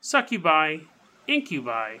succubi,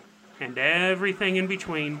 incubi, and everything in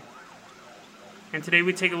between. And today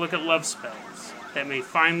we take a look at love spells that may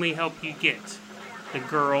finally help you get the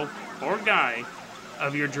girl or guy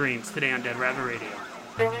of your dreams today on Dead Rabbit Radio.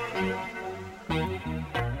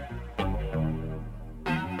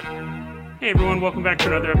 Hey everyone, welcome back to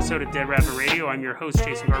another episode of Dead Rabbit Radio. I'm your host,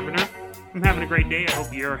 Jason Carpenter. I'm having a great day. I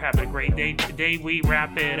hope you're having a great day. Today we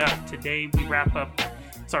wrap up.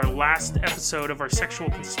 It's our last episode of our sexual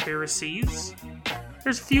conspiracies.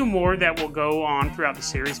 There's a few more that will go on throughout the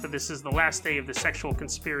series, but this is the last day of the sexual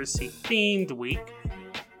conspiracy themed week.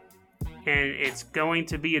 And it's going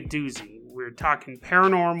to be a doozy. We're talking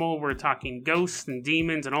paranormal, we're talking ghosts and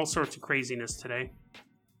demons and all sorts of craziness today.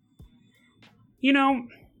 You know,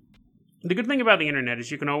 the good thing about the internet is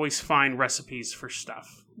you can always find recipes for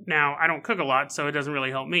stuff. Now, I don't cook a lot, so it doesn't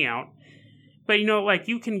really help me out. But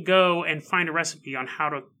you can go and find a recipe on how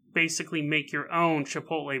to basically make your own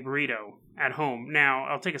Chipotle burrito at home. Now,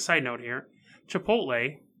 I'll take a side note here.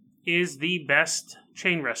 Chipotle is the best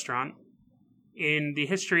chain restaurant in the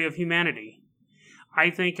history of humanity. I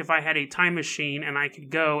think if I had a time machine and I could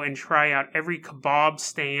go and try out every kebab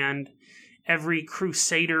stand, every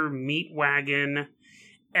Crusader meat wagon,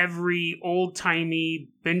 every old-timey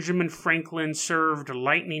Benjamin Franklin served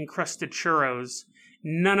lightning-crusted churros,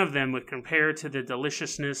 none of them would compare to the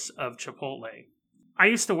deliciousness of Chipotle. I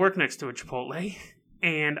used to work next to a Chipotle,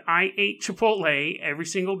 and I ate Chipotle every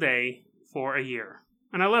single day for a year.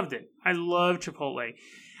 And I loved it. I love Chipotle.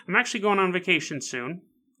 I'm actually going on vacation soon.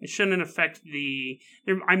 It shouldn't affect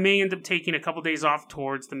I may end up taking a couple days off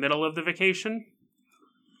towards the middle of the vacation.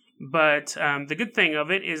 But the good thing of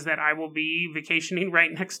it is that I will be vacationing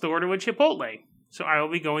right next door to a Chipotle. So I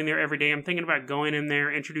will be going there every day. I'm thinking about going in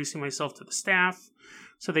there, introducing myself to the staff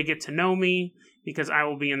so they get to know me because I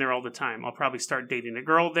will be in there all the time. I'll probably start dating a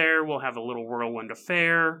girl there. We'll have a little whirlwind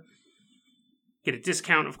affair. Get a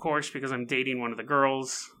discount, of course, because I'm dating one of the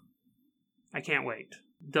girls. I can't wait.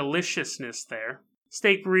 Deliciousness there.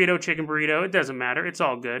 Steak burrito, chicken burrito, it doesn't matter. It's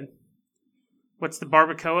all good. What's the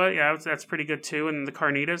barbacoa? Yeah, that's pretty good too. And the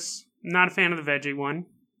carnitas. Not a fan of the veggie one.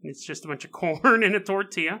 It's just a bunch of corn and a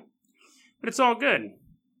tortilla. But it's all good.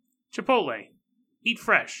 Chipotle. Eat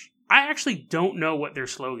fresh. I actually don't know what their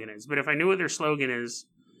slogan is, but if I knew what their slogan is,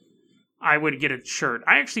 I would get a shirt.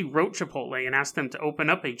 I actually wrote Chipotle and asked them to open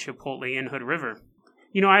up a Chipotle in Hood River.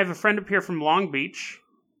 You know, I have a friend up here from Long Beach.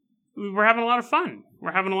 We're having a lot of fun.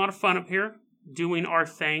 We're having a lot of fun up here, doing our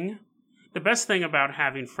thing. The best thing about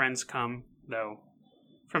having friends come, though,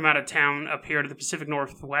 from out of town up here to the Pacific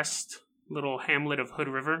Northwest, little hamlet of Hood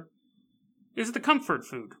River, is the comfort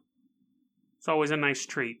food. It's always a nice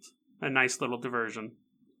treat, a nice little diversion.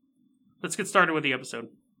 Let's get started with the episode.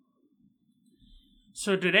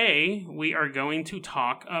 So today, we are going to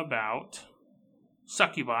talk about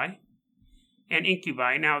succubi and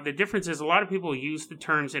incubi. Now, the difference is a lot of people use the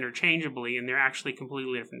terms interchangeably, and they're actually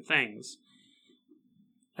completely different things.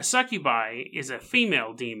 A succubi is a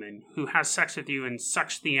female demon who has sex with you and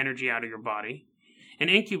sucks the energy out of your body. An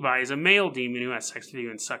incubi is a male demon who has sex with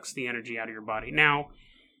you and sucks the energy out of your body. Now,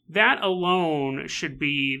 that alone should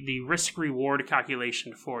be the risk-reward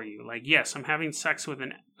calculation for you. Like, yes, I'm having sex with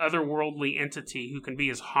an otherworldly entity who can be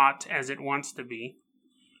as hot as it wants to be,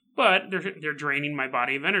 but they're draining my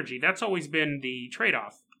body of energy. That's always been the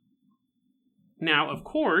trade-off. Now, of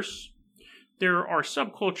course, there are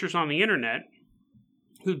subcultures on the internet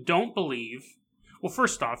who don't believe... Well,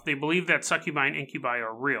 first off, they believe that succubi and incubi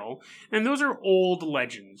are real, and those are old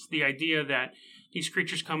legends. The idea that these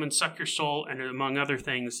creatures come and suck your soul, and among other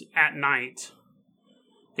things, at night,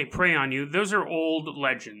 they prey on you. Those are old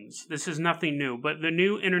legends. This is nothing new, but the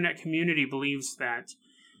new internet community believes that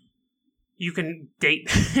you can date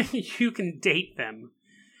you can date them.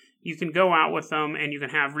 You can go out with them, and you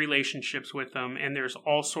can have relationships with them, and there's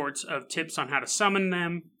all sorts of tips on how to summon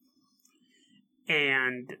them,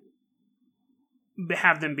 and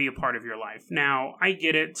have them be a part of your life. Now, I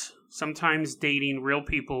get it. Sometimes dating real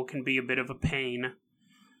people can be a bit of a pain.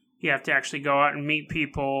 You have to actually go out and meet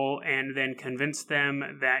people and then convince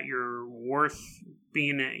them that you're worth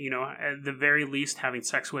being, at the very least having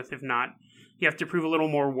sex with. If not, you have to prove a little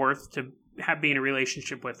more worth to be in a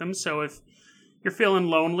relationship with them. So if you're feeling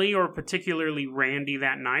lonely or particularly randy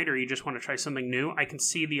that night, or you just want to try something new, I can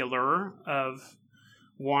see the allure of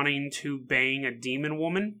wanting to bang a demon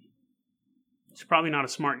woman. It's probably not a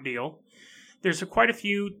smart deal. There's quite a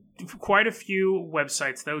few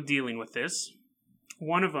websites, though, dealing with this.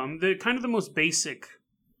 One of them, the most basic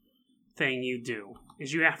thing you do,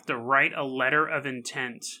 is you have to write a letter of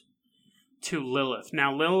intent to Lilith.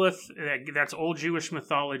 Now, Lilith, that's old Jewish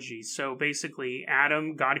mythology. So basically,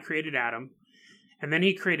 God created Adam. And then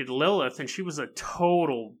he created Lilith, and she was a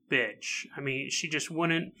total bitch. I mean, she just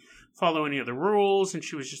wouldn't follow any of the rules, and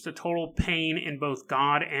she was just a total pain in both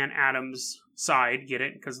God and Adam's side. Get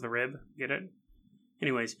it? Because of the rib. Get it?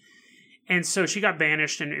 Anyways. And so she got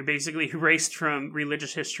banished and basically erased from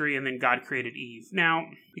religious history, and then God created Eve. Now,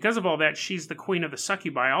 because of all that, she's the queen of the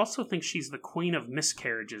succubi. I also think she's the queen of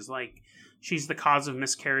miscarriages. Like, she's the cause of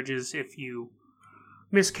miscarriages. If you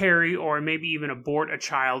miscarry or maybe even abort a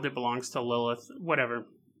child, it belongs to Lilith, whatever.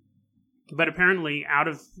 But apparently, out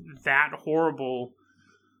of that horrible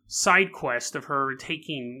side quest of her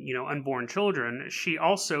taking, unborn children, she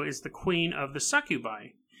also is the queen of the succubi.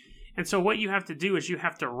 And so what you have to do is you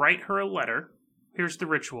have to write her a letter. Here's the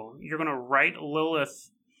ritual. You're going to write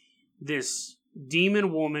Lilith, this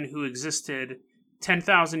demon woman who existed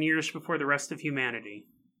 10,000 years before the rest of humanity.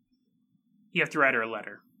 You have to write her a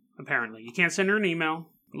letter, apparently. You can't send her an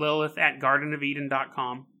email.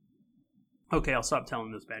 Lilith@gardenofeden.com. Okay, I'll stop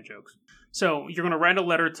telling those bad jokes. So you're going to write a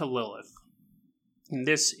letter to Lilith. And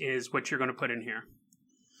this is what you're going to put in here.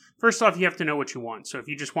 First off, you have to know what you want. So if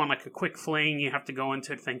you just want like a quick fling, you have to go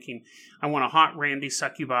into it thinking, I want a hot randy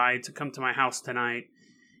succubi to come to my house tonight,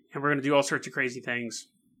 and we're going to do all sorts of crazy things.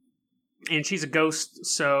 And she's a ghost,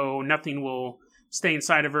 so nothing will stay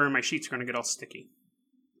inside of her, and my sheets are going to get all sticky.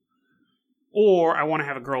 Or I want to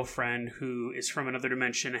have a girlfriend who is from another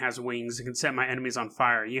dimension, has wings, and can set my enemies on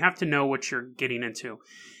fire. You have to know what you're getting into.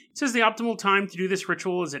 It says the optimal time to do this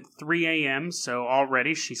ritual is at 3 a.m., so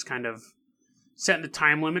already she's kind of setting the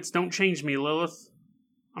time limits. Don't change me, Lilith.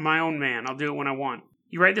 I'm my own man. I'll do it when I want.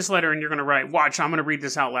 You write this letter and you're going to write, watch, I'm going to read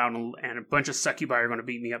this out loud and a bunch of succubi are going to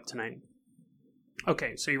beat me up tonight.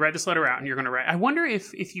 Okay, so you write this letter out and you're going to write. I wonder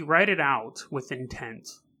if you write it out with intent,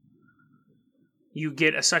 you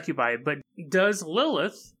get a succubi. But does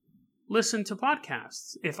Lilith listen to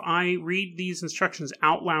podcasts? If I read these instructions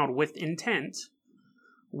out loud with intent,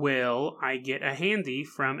 will I get a handy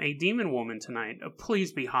from a demon woman tonight?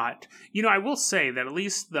 Please be hot. I will say that at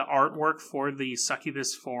least the artwork for the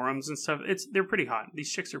succubus forums and stuff, they're pretty hot. These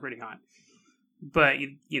chicks are pretty hot. But,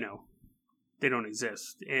 they don't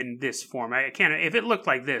exist in this form. I can't. If it looked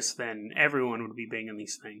like this, then everyone would be banging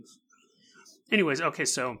these things. Anyways, okay,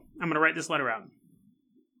 so I'm going to write this letter out.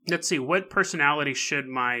 Let's see, what personality should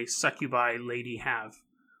my succubi lady have?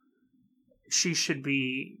 She should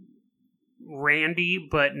be randy,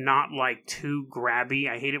 but not like too grabby.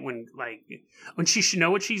 I hate it when she should know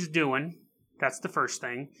what she's doing. That's the first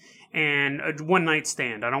thing. And a one night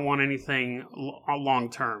stand. I don't want anything long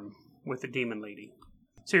term with the demon lady.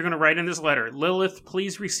 So you're going to write in this letter, Lilith,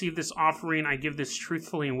 please receive this offering. I give this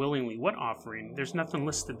truthfully and willingly. What offering? There's nothing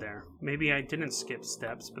listed there. Maybe I didn't skip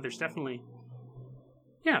steps, but there's definitely...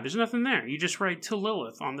 Yeah, there's nothing there. You just write to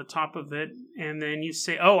Lilith on the top of it, and then you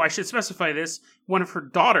say, I should specify this, one of her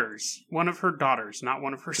daughters, not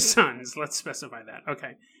one of her sons. Let's specify that.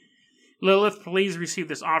 Okay. Lilith, please receive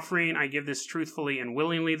this offering. I give this truthfully and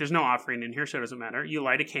willingly. There's no offering in here, so it doesn't matter. You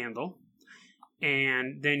light a candle,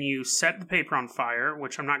 and then you set the paper on fire,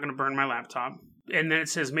 which I'm not going to burn my laptop. And then it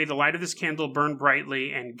says, may the light of this candle burn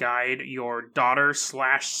brightly and guide your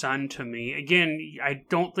daughter/son to me. Again, I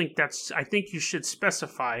think you should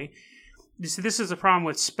specify. This is a problem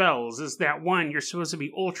with spells, is that one, you're supposed to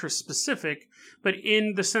be ultra specific, but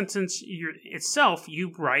in the sentence itself,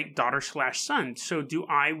 you write daughter/son. So do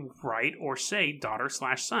I write or say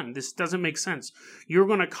daughter/son? This doesn't make sense. You're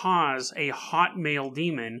going to cause a hot male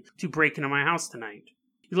demon to break into my house tonight.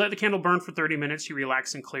 You let the candle burn for 30 minutes, you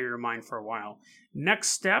relax and clear your mind for a while. Next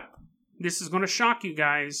step, this is going to shock you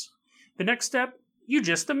guys. The next step, you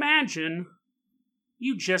just pretend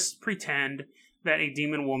that a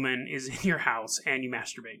demon woman is in your house and you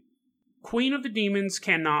masturbate. Queen of the demons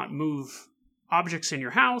cannot move objects in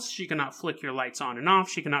your house. She cannot flick your lights on and off.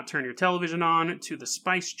 She cannot turn your television on to the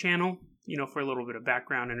Spice Channel, for a little bit of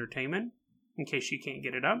background entertainment, in case you can't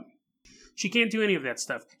get it up. She can't do any of that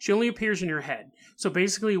stuff. She only appears in your head. So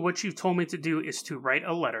basically what you've told me to do is to write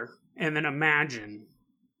a letter and then imagine,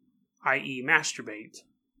 i.e. masturbate,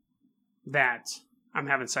 that I'm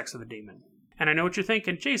having sex with a demon. And I know what you're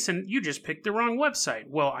thinking, Jason, you just picked the wrong website.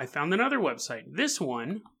 Well, I found another website. This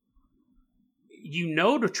one,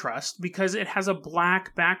 to trust because it has a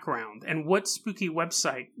black background. And what spooky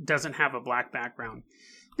website doesn't have a black background?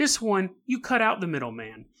 This one, you cut out the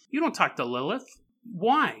middleman. You don't talk to Lilith.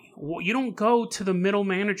 Why? Well, you don't go to the middle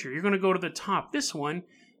manager. You're going to go to the top. This one,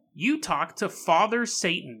 you talk to Father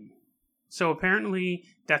Satan. So apparently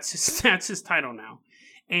that's his title now.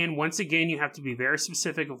 And once again, you have to be very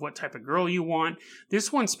specific of what type of girl you want.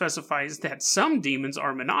 This one specifies that some demons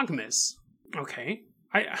are monogamous. Okay.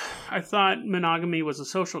 I thought monogamy was a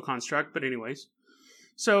social construct, but anyways.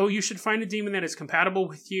 So you should find a demon that is compatible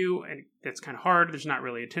with you, and that's kind of hard. There's not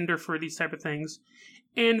really a Tinder for these type of things.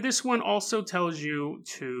 And this one also tells you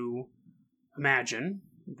to imagine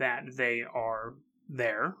that they are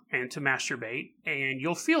there and to masturbate, and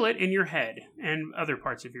you'll feel it in your head and other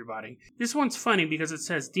parts of your body. This one's funny because it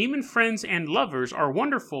says, demon friends and lovers are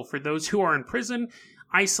wonderful for those who are in prison,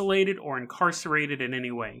 isolated, or incarcerated in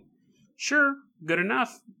any way. Sure, good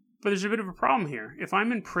enough, but there's a bit of a problem here. If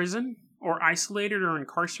I'm in prison, or isolated, or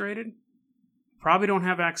incarcerated, probably don't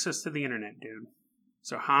have access to the internet, dude.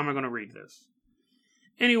 So how am I going to read this?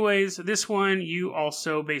 Anyways, this one, you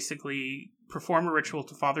also basically perform a ritual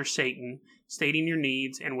to Father Satan, stating your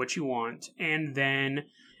needs and what you want, and then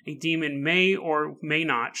a demon may or may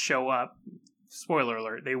not show up. Spoiler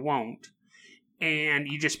alert, they won't. And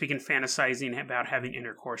you just begin fantasizing about having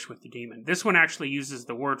intercourse with the demon. This one actually uses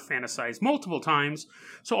the word fantasize multiple times,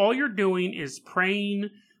 so all you're doing is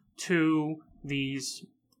praying to these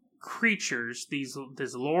creatures,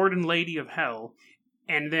 this Lord and Lady of Hell,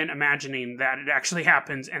 and then imagining that it actually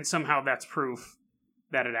happens, and somehow that's proof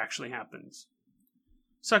that it actually happens.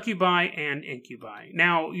 Succubi and incubi.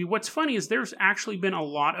 Now, what's funny is there's actually been a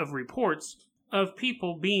lot of reports of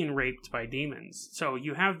people being raped by demons. So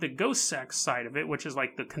you have the ghost sex side of it, which is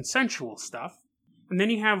like the consensual stuff. And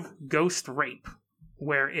then you have ghost rape,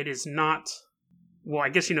 where it is not, well, I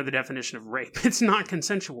guess you know the definition of rape. It's not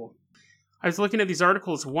consensual. I was looking at these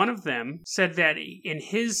articles. One of them said that in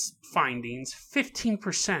his findings,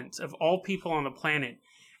 15% of all people on the planet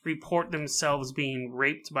report themselves being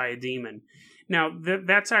raped by a demon. Now,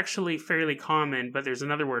 that's actually fairly common, but there's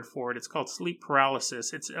another word for it. It's called sleep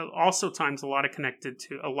paralysis. It's also a lot of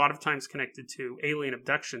times connected to alien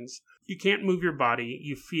abductions. You can't move your body.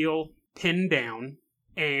 You feel pinned down,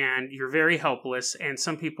 and you're very helpless. And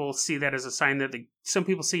some people see that as a sign that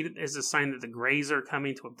the Greys are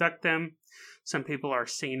coming to abduct them. Some people are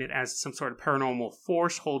seeing it as some sort of paranormal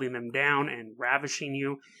force holding them down and ravishing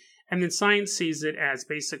you. And then science sees it as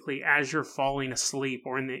basically as you're falling asleep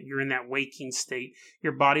or you're in that waking state,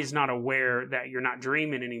 your body's not aware that you're not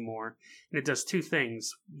dreaming anymore. And it does two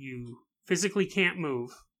things. You physically can't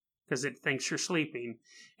move because it thinks you're sleeping,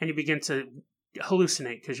 and you begin to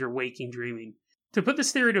hallucinate because you're waking dreaming. To put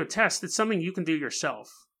this theory to a test, it's something you can do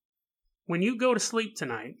yourself. When you go to sleep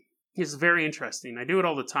tonight, it's very interesting. I do it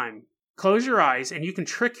all the time. Close your eyes, and you can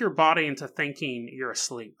trick your body into thinking you're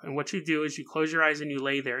asleep. And what you do is you close your eyes and you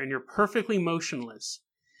lay there, and you're perfectly motionless.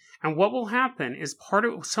 And what will happen is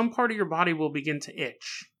some part of your body will begin to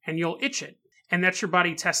itch, and you'll itch it. And that's your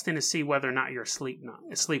body testing to see whether or not you're asleep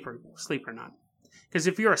or not. Because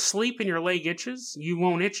if you're asleep and your leg itches, you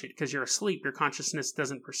won't itch it because you're asleep. Your consciousness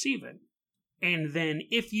doesn't perceive it. And then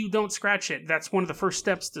if you don't scratch it, that's one of the first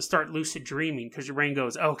steps to start lucid dreaming, because your brain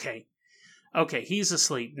goes, okay, he's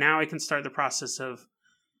asleep. Now I can start the process of,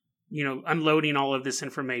 unloading all of this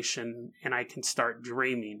information, and I can start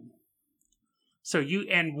dreaming. So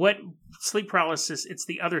what sleep paralysis, it's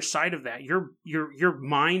the other side of that. Your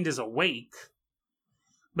mind is awake,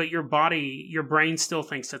 but your brain still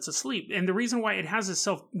thinks it's asleep. And the reason why it has a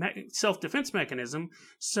self-defense mechanism,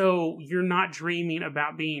 so you're not dreaming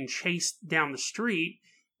about being chased down the street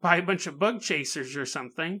by a bunch of bug chasers or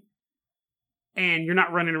something, and you're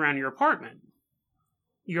not running around your apartment.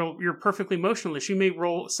 You're perfectly motionless. You may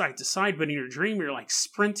roll side to side, but in your dream, you're like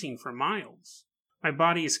sprinting for miles. My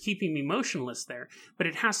body is keeping me motionless there, but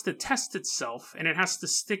it has to test itself, and it has to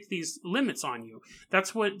stick these limits on you.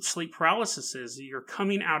 That's what sleep paralysis is. You're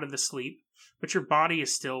coming out of the sleep, but your body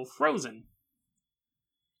is still frozen.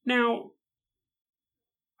 Now,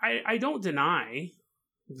 I don't deny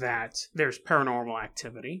that there's paranormal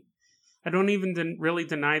activity. I don't even really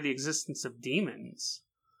deny the existence of demons.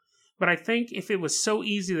 But I think if it was so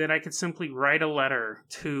easy that I could simply write a letter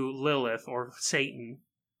to Lilith or Satan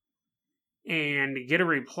and get a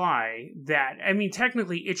reply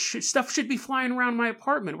technically stuff should be flying around my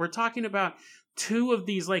apartment. We're talking about two of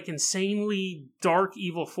these insanely dark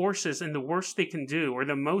evil forces, and the worst they can do, or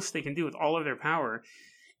the most they can do with all of their power,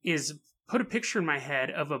 is put a picture in my head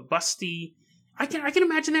of a busty. I can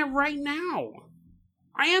imagine that right now.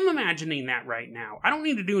 I am imagining that right now. I don't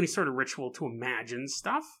need to do any sort of ritual to imagine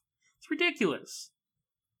stuff. It's ridiculous.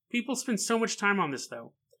 People spend so much time on this,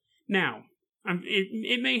 though. Now,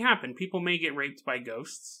 it may happen. People may get raped by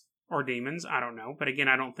ghosts or demons. I don't know. But again,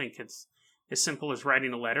 I don't think it's as simple as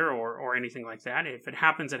writing a letter or anything like that. If it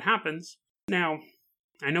happens, it happens. Now,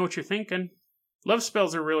 I know what you're thinking. Love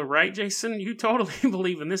spells are real, right, Jason? You totally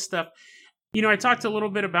believe in this stuff. I talked a little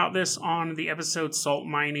bit about this on the episode Salt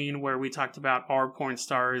Mining, where we talked about our porn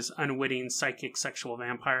stars, unwitting psychic sexual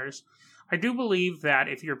vampires. I do believe that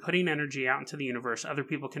if you're putting energy out into the universe, other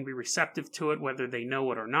people can be receptive to it, whether they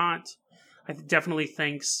know it or not. I definitely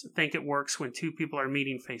think it works when two people are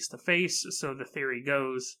meeting face to face. So the theory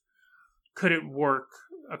goes, could it work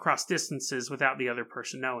across distances without the other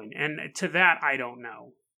person knowing? And to that, I don't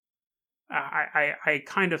know. I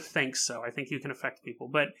kind of think so. I think you can affect people,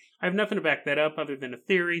 but I have nothing to back that up other than a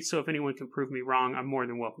theory. So if anyone can prove me wrong, I'm more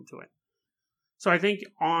than welcome to it. So I think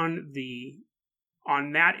on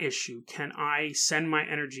that issue, can I send my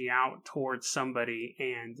energy out towards somebody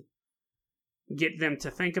and get them to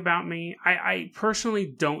think about me? I personally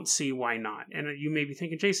don't see why not. And you may be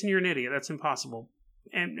thinking, Jason, you're an idiot. That's impossible.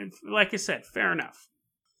 And like I said, fair enough.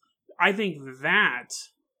 I think that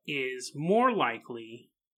is more likely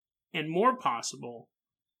and more possible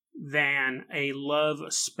than a love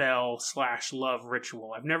spell / love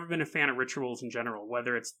ritual. I've never been a fan of rituals in general,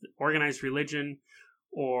 whether it's organized religion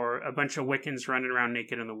or a bunch of Wiccans running around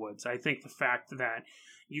naked in the woods. I think the fact that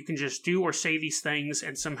you can just do or say these things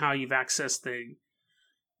and somehow you've accessed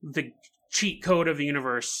the cheat code of the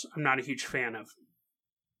universe, I'm not a huge fan of.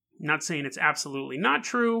 I'm not saying it's absolutely not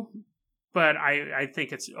true, but I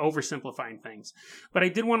think it's oversimplifying things. But I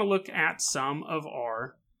did want to look at some of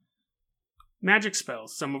our magic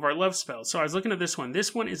spells, some of our love spells. So I was looking at this one.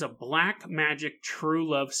 This one is a black magic true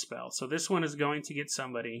love spell. So this one is going to get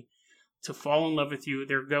somebody to fall in love with you.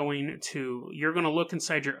 You're going to look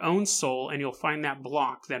inside your own soul and you'll find that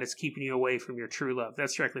block that is keeping you away from your true love.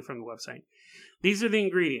 That's directly from the website. These are the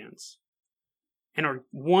ingredients. And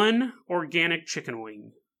one organic chicken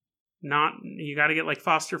wing. You got to get like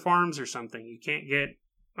Foster Farms or something. You can't get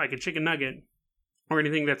like a chicken nugget or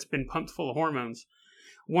anything that's been pumped full of hormones.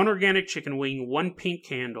 1 organic chicken wing, 1 pink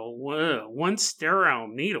candle, 1 sterile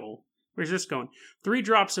needle. Where's this going? 3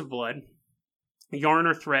 drops of blood, yarn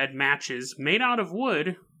or thread, matches made out of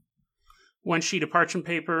wood, 1 sheet of parchment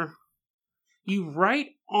paper. You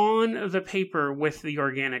write on the paper with the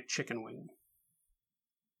organic chicken wing.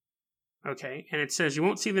 Okay, and it says you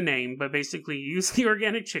won't see the name, but basically you use the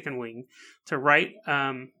organic chicken wing to write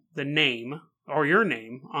the name or your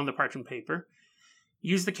name on the parchment paper.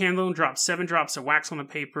 Use the candle and drop 7 drops of wax on the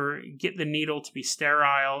paper. Get the needle to be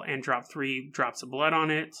sterile and drop 3 drops of blood on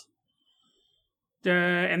it.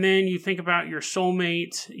 And then you think about your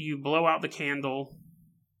soulmate. You blow out the candle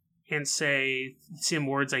and say some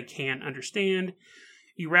words I can't understand.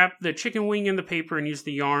 You wrap the chicken wing in the paper and use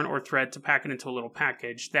the yarn or thread to pack it into a little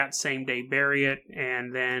package. That same day, bury it,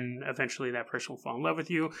 and then eventually that person will fall in love with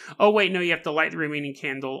you. Oh, wait, no, you have to light the remaining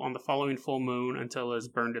candle on the following full moon until it has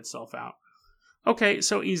burned itself out. Okay,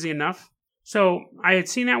 so easy enough. So I had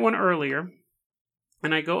seen that one earlier,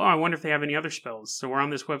 and I go, I wonder if they have any other spells. So we're on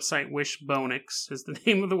this website, Wishbonix is the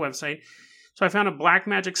name of the website. So I found a black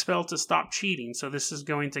magic spell to stop cheating. So this is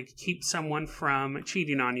going to keep someone from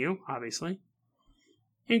cheating on you, obviously.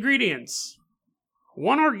 Ingredients.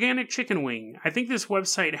 1 organic chicken wing. I think this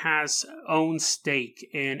website has own stake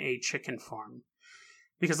in a chicken farm,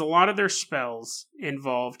 because a lot of their spells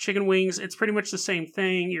involve chicken wings. It's pretty much the same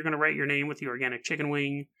thing. You're going to write your name with the organic chicken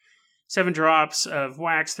wing. 7 drops of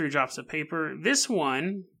wax, 3 drops of paper. This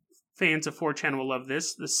one, fans of 4chan will love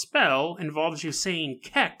this. The spell involves you saying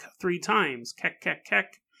kek 3 times. Kek, kek,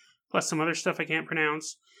 kek. Plus some other stuff I can't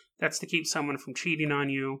pronounce. That's to keep someone from cheating on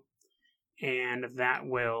you. And that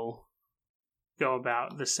will go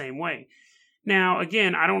about the same way. Now,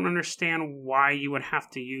 again, I don't understand why you would have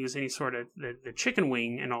to use any sort of the chicken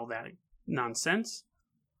wing and all that nonsense.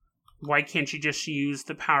 Why can't you just use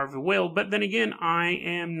the power of the will? But then again, I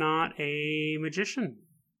am not a magician.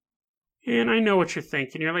 And I know what you're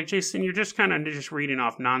thinking. You're like, Jason, you're just kind of just reading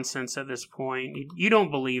off nonsense at this point. You don't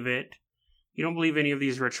believe it. You don't believe any of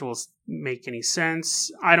these rituals make any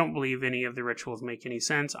sense. I don't believe any of the rituals make any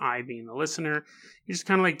sense. I, being the listener, you're just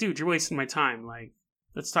kind of like, dude, you're wasting my time. Like,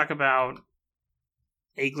 let's talk about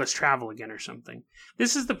eggless travel again or something.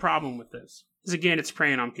 This is the problem with this. Because again, it's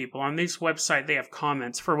preying on people. On this website, they have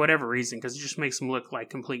comments for whatever reason, because it just makes them look like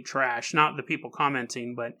complete trash. Not the people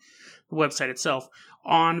commenting, but the website itself.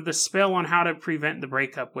 On the spell on how to prevent the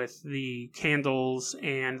breakup with the candles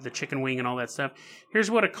and the chicken wing and all that stuff,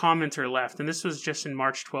 here's what a commenter left. And this was just in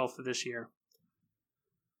March 12th of this year.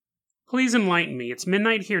 Please enlighten me. It's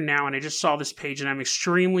midnight here now, and I just saw this page, and I'm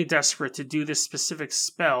extremely desperate to do this specific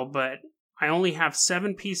spell, but I only have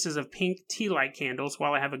 7 pieces of pink tea light candles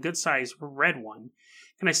while I have a good size red one.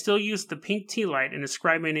 Can I still use the pink tea light and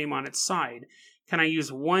inscribe my name on its side? Can I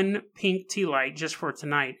use 1 pink tea light just for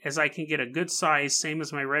tonight, as I can get a good size, same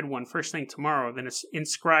as my red one, first thing tomorrow, then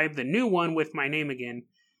inscribe the new one with my name again?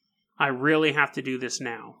 I really have to do this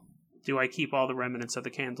now. Do I keep all the remnants of the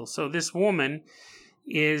candles? So this woman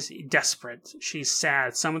is desperate. She's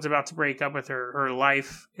sad. Someone's about to break up with her. Her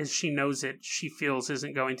life, as she knows it, she feels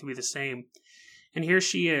isn't going to be the same. And here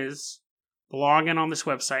she is, blogging on this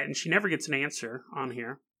website, and she never gets an answer on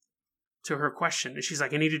here to her question. And she's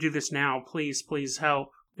like, I need to do this now. Please, please help.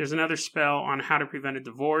 There's another spell on how to prevent a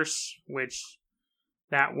divorce, which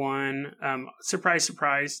that one, surprise,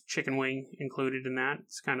 surprise, chicken wing included in that.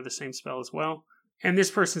 It's kind of the same spell as well. And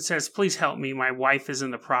this person says, please help me. My wife is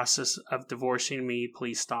in the process of divorcing me.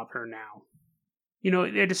 Please stop her now. You know,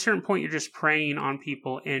 at a certain point, you're just preying on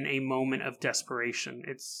people in a moment of desperation.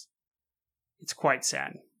 It's quite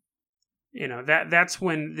sad. You know, that's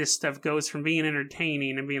when this stuff goes from being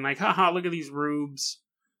entertaining and being like, haha, look at these rubes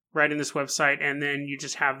writing this website. And then you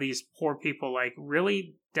just have these poor people like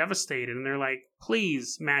really devastated. And they're like,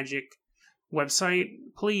 please, magic website,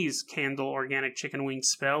 please, candle organic chicken wing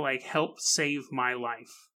spell, like help save my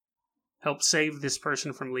life. Help save this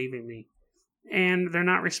person from leaving me. And they're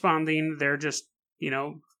not responding. They're just, you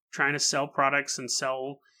know, trying to sell products and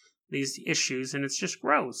sell these issues. And it's just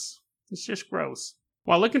gross. It's just gross.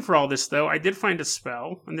 While looking for all this, though, I did find a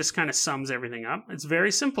spell, and this kind of sums everything up. It's a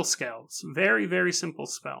very simple spell. It's a very, very simple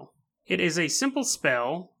spell. It is a simple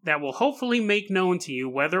spell that will hopefully make known to you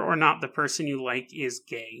whether or not the person you like is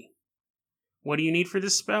gay. What do you need for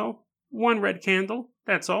this spell? 1 red candle,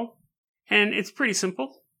 that's all. And it's pretty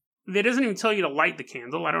simple. It doesn't even tell you to light the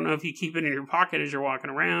candle. I don't know if you keep it in your pocket as you're walking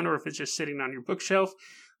around or if it's just sitting on your bookshelf.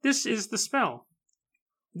 This is the spell.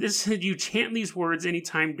 You chant these words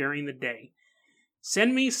anytime during the day.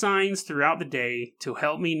 Send me signs throughout the day to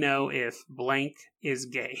help me know if blank is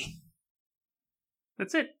gay.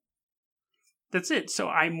 That's it. That's it. So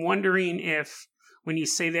I'm wondering if when you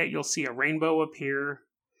say that, you'll see a rainbow appear,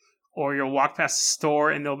 or you'll walk past the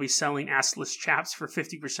store and they'll be selling assless chaps for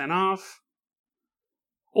 50% off.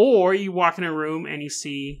 Or you walk in a room and you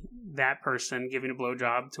see that person giving a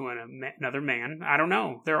blowjob to another man. I don't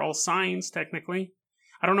know. They're all signs, technically.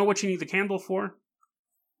 I don't know what you need the candle for.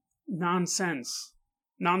 Nonsense.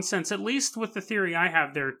 At least with the theory I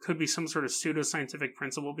have, there could be some sort of pseudoscientific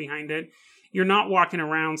principle behind it. You're not walking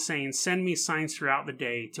around saying, send me signs throughout the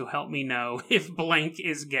day to help me know if blank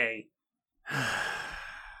is gay.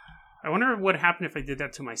 I wonder what would happen if I did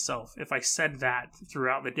that to myself, if I said that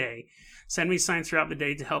throughout the day. Send me signs throughout the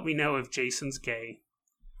day to help me know if Jason's gay.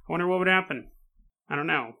 I wonder what would happen. I don't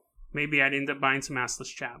know. Maybe I'd end up buying some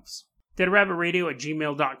assless chaps.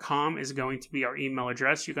 DeadRabbitRadio@gmail.com is going to be our email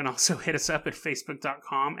address. You can also hit us up at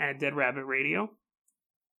Facebook.com @DeadRabbitRadio.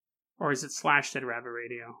 Or is it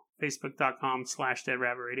 /DeadRabbitRadio? Facebook.com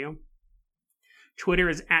 /DeadRabbitRadio. Twitter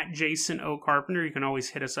is @JasonOCarpenter. You can always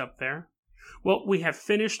hit us up there. Well, we have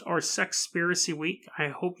finished our Sexspiracy week. I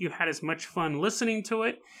hope you had as much fun listening to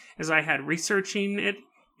it as I had researching it,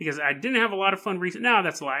 because I didn't have a lot of fun No,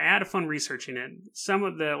 that's a lie. I had fun researching it. Some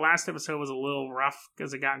of the last episode was a little rough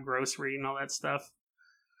because it got gross reading all that stuff.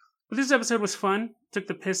 But this episode was fun. Took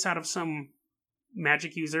the piss out of some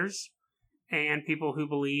magic users and people who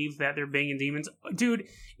believe that they're banging demons. Dude,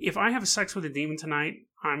 if I have sex with a demon tonight,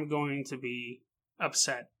 I'm going to be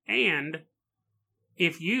upset. And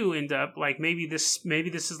if you end up, like, maybe this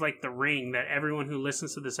is like the ring, that everyone who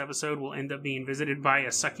listens to this episode will end up being visited by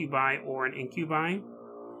a succubi or an incubi.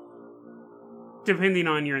 Depending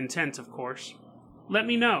on your intent, of course. Let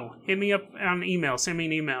me know. Hit me up on email. Send me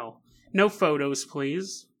an email. No photos,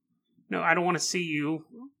 please. No, I don't want to see you,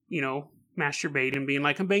 masturbate and being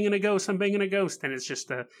like, I'm banging a ghost. And it's just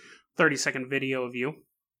a 30-second video of you.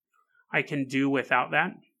 I can do without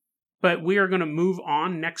that. But we are going to move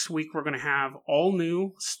on. Next week, we're going to have all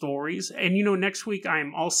new stories. And, next week, I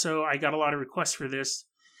got a lot of requests for this.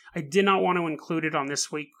 I did not want to include it on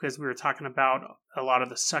this week because we were talking about a lot of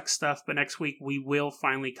the sex stuff. But next week, we will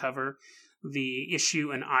finally cover the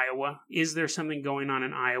issue in Iowa. Is there something going on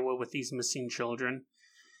in Iowa with these missing children?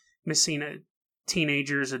 Missing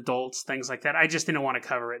teenagers, adults, things like that. I just didn't want to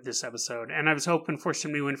cover it this episode. And I was hoping for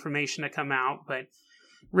some new information to come out, but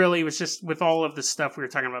really, it was just with all of the stuff we were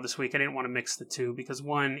talking about this week, I didn't want to mix the two because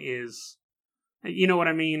one is, you know what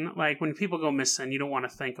I mean? Like, when people go missing, you don't want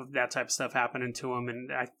to think of that type of stuff happening to them.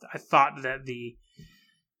 And I thought that the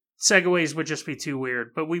segues would just be too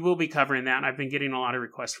weird. But we will be covering that. I've been getting a lot of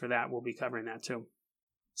requests for that. We'll be covering that too.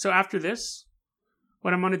 So after this,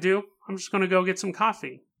 what I'm going to do, I'm just going to go get some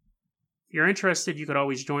coffee. If you're interested, you could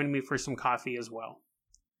always join me for some coffee as well.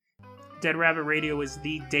 Dead Rabbit Radio is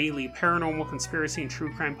the daily paranormal, conspiracy, and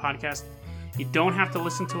true crime podcast. You don't have to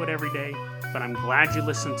listen to it every day, but I'm glad you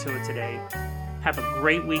listened to it today. Have a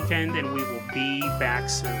great weekend, and we will be back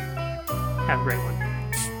soon. Have a great one.